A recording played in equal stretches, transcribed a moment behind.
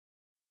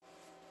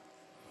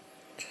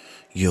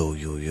Yo,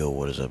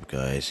 what is up,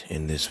 guys?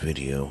 In this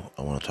video,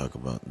 I want to talk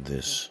about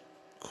this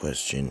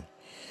question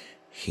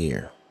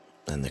here.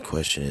 And the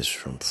question is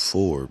from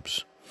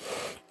Forbes.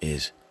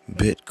 Is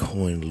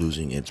Bitcoin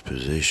losing its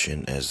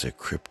position as the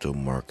crypto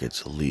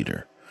market's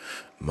leader?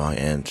 My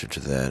answer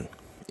to that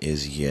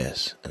is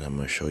yes. And I'm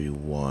going to show you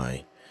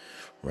why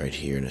right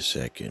here in a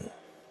second.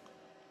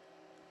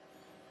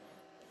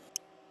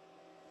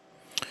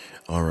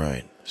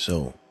 Alright,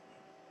 so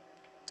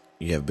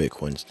you have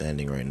Bitcoin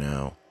standing right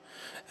now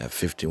at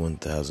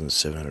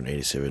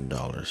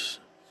 $51,787.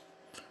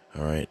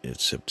 Alright,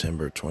 it's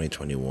September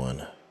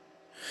 2021.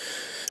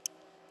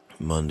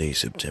 Monday,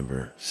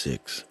 September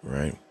 6th,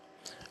 right?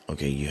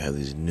 Okay, you have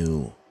these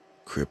new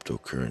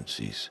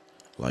cryptocurrencies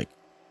like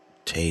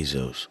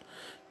Tezos,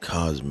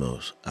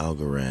 Cosmos,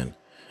 Algorand,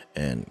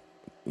 and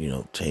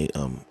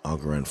Algorand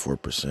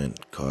 4%,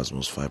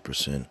 Cosmos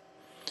 5%,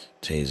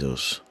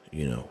 Tezos,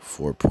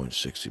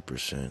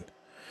 4.60%.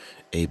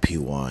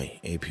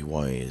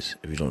 APY is,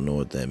 if you don't know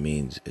what that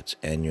means, it's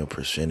annual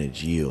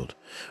percentage yield,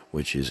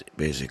 which is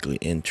basically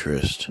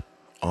interest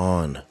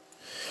on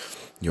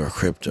your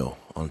crypto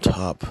on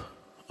top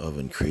of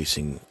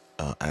increasing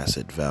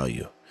asset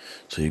value.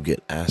 So you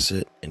get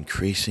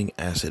increasing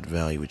asset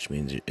value, which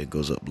means it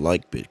goes up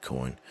like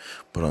Bitcoin,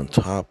 but on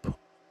top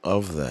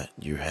of that,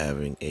 you're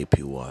having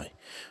APY.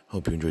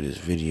 Hope you enjoyed this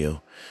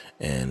video,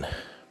 and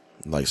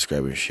like,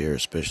 subscribe, and share,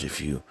 especially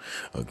if you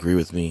agree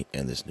with me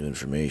and this new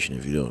information.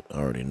 If you don't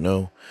already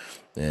know,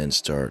 and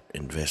start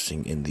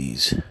investing in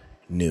these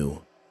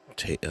new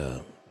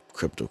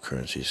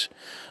cryptocurrencies.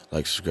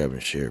 Like, subscribe,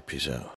 and share. Peace out.